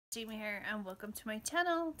Jamie here and welcome to my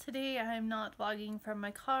channel. Today I'm not vlogging from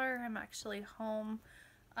my car. I'm actually home.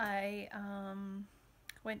 I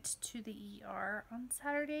went to the ER on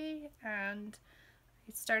Saturday and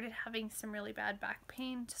I started having some really bad back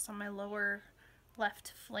pain just on my lower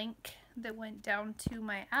left flank that went down to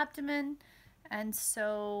my abdomen, and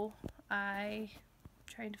so I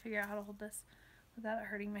trying to figure out how to hold this without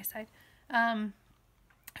hurting my side.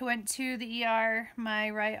 I went to the ER. My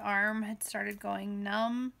right arm had started going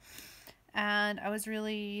numb and I was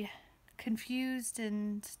really confused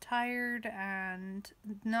and tired and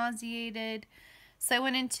nauseated. So I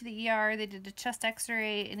went into the ER. They did a chest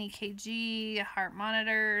x-ray, an EKG, a heart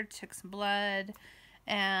monitor, took some blood,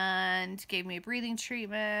 and gave me a breathing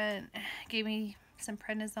treatment, gave me some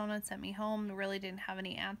prednisone and sent me home. Really didn't have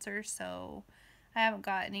any answers, so I haven't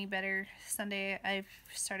got any better. Sunday I've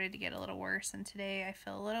started to get a little worse, and today I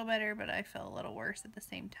feel a little better, but I feel a little worse at the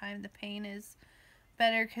same time. The pain is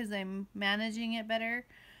better because I'm managing it better.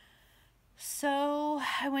 So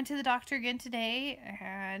I went to the doctor again today,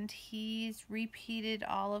 and he's repeated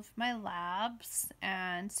all of my labs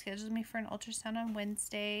and scheduled me for an ultrasound on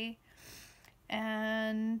Wednesday.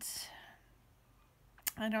 And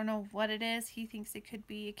I don't know what it is. He thinks it could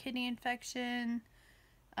be a kidney infection.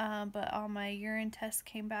 But all my urine tests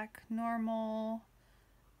came back normal.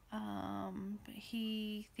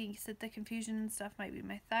 He thinks that the confusion and stuff might be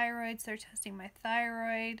my thyroid, so they're testing my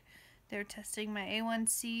thyroid. They're testing my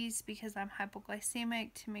A1Cs because I'm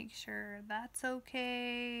hypoglycemic to make sure that's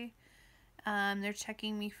okay. They're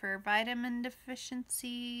checking me for vitamin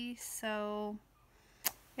deficiency, so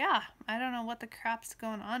yeah, I don't know what the crap's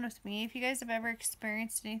going on with me. If you guys have ever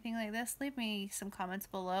experienced anything like this, leave me some comments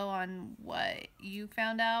below on what you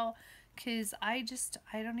found out, because I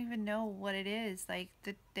don't even know what it is. Like,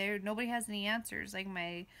 nobody has any answers. Like,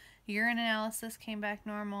 my urine analysis came back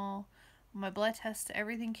normal, my blood test,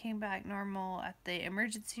 everything came back normal at the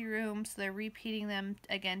emergency room, so they're repeating them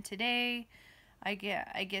again today. I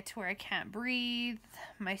get to where I can't breathe.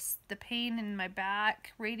 The pain in my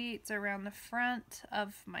back radiates around the front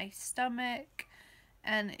of my stomach,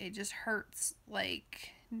 and it just hurts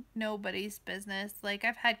like nobody's business. Like,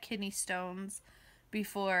 I've had kidney stones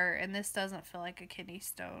before, and this doesn't feel like a kidney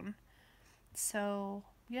stone. So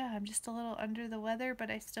yeah, I'm just a little under the weather, but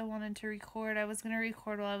I still wanted to record. I was gonna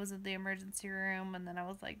record while I was in the emergency room, and then I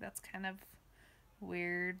was like, that's kind of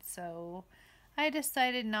weird, so I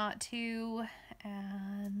decided not to.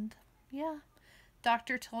 And yeah,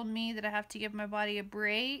 doctor told me that I have to give my body a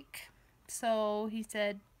break. So he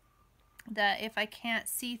said that if I can't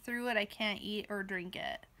see through it, I can't eat or drink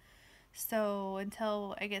it. So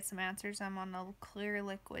until I get some answers, I'm on a clear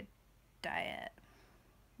liquid diet,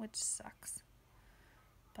 which sucks.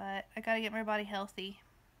 But I gotta get my body healthy.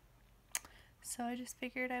 So I just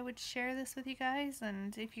figured I would share this with you guys,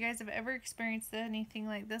 and if you guys have ever experienced anything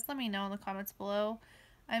like this, let me know in the comments below.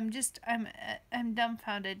 I'm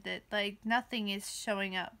dumbfounded that like nothing is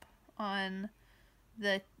showing up on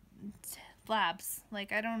the labs.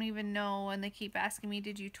 Like, I don't even know, and they keep asking me,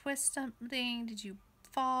 did you twist something? Did you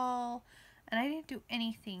fall? And I didn't do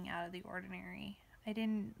anything out of the ordinary. I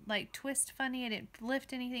didn't like twist funny. I didn't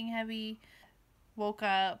lift anything heavy. Woke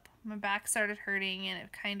up, my back started hurting, and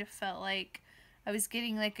it kind of felt like I was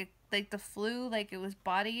getting like the flu, like it was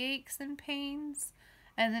body aches and pains,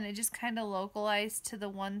 and then it just kind of localized to the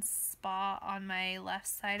one spot on my left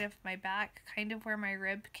side of my back, kind of where my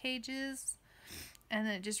rib cage is, and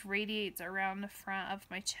then it just radiates around the front of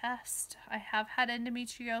my chest. I have had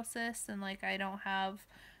endometriosis, and like I don't have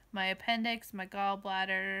my appendix, my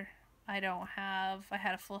gallbladder. I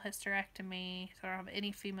had a full hysterectomy, so I don't have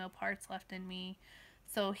any female parts left in me.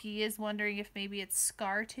 So he is wondering if maybe it's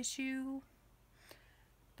scar tissue.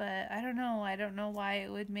 But I don't know. I don't know why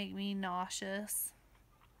it would make me nauseous.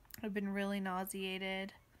 I've been really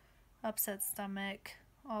nauseated, upset stomach,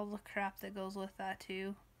 all the crap that goes with that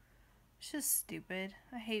too. It's just stupid.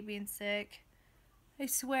 I hate being sick. I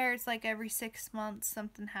swear it's like every 6 months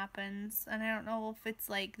something happens, and I don't know if it's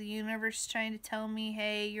like the universe trying to tell me,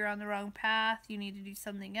 hey, you're on the wrong path, you need to do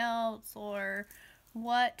something else, or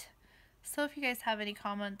what. So if you guys have any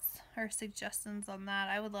comments or suggestions on that,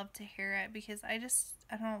 I would love to hear it, because I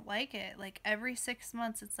don't like it. Like, every 6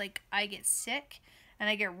 months it's like I get sick, and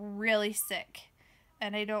I get really sick,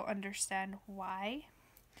 and I don't understand why.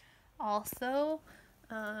 Also,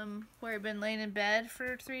 where I've been laying in bed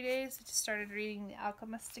for 3 days, I just started reading The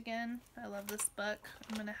Alchemist again. I love this book.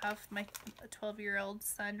 I'm going to have my 12-year-old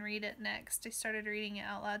son read it next. I started reading it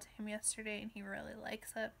out loud to him yesterday, and he really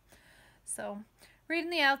likes it. So, reading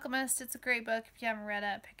The Alchemist, it's a great book. If you haven't read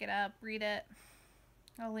it, pick it up, read it.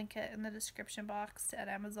 I'll link it in the description box at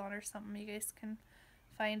Amazon or something. You guys can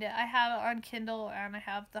find it. I have it on Kindle and I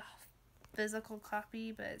have the physical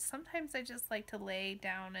copy, but sometimes I just like to lay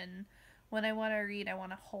down and when I want to read, I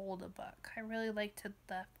want to hold a book. I really like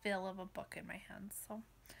the feel of a book in my hands. So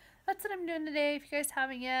that's what I'm doing today. If you guys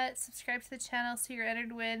haven't yet, subscribe to the channel so you're entered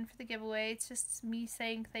to win for the giveaway. It's just me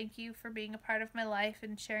saying thank you for being a part of my life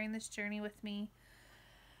and sharing this journey with me.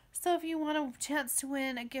 So if you want a chance to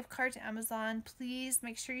win a gift card to Amazon, please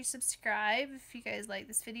make sure you subscribe. If you guys like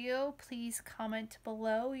this video, please comment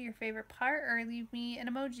below your favorite part or leave me an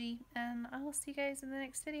emoji. And I will see you guys in the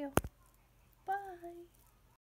next video. Bye!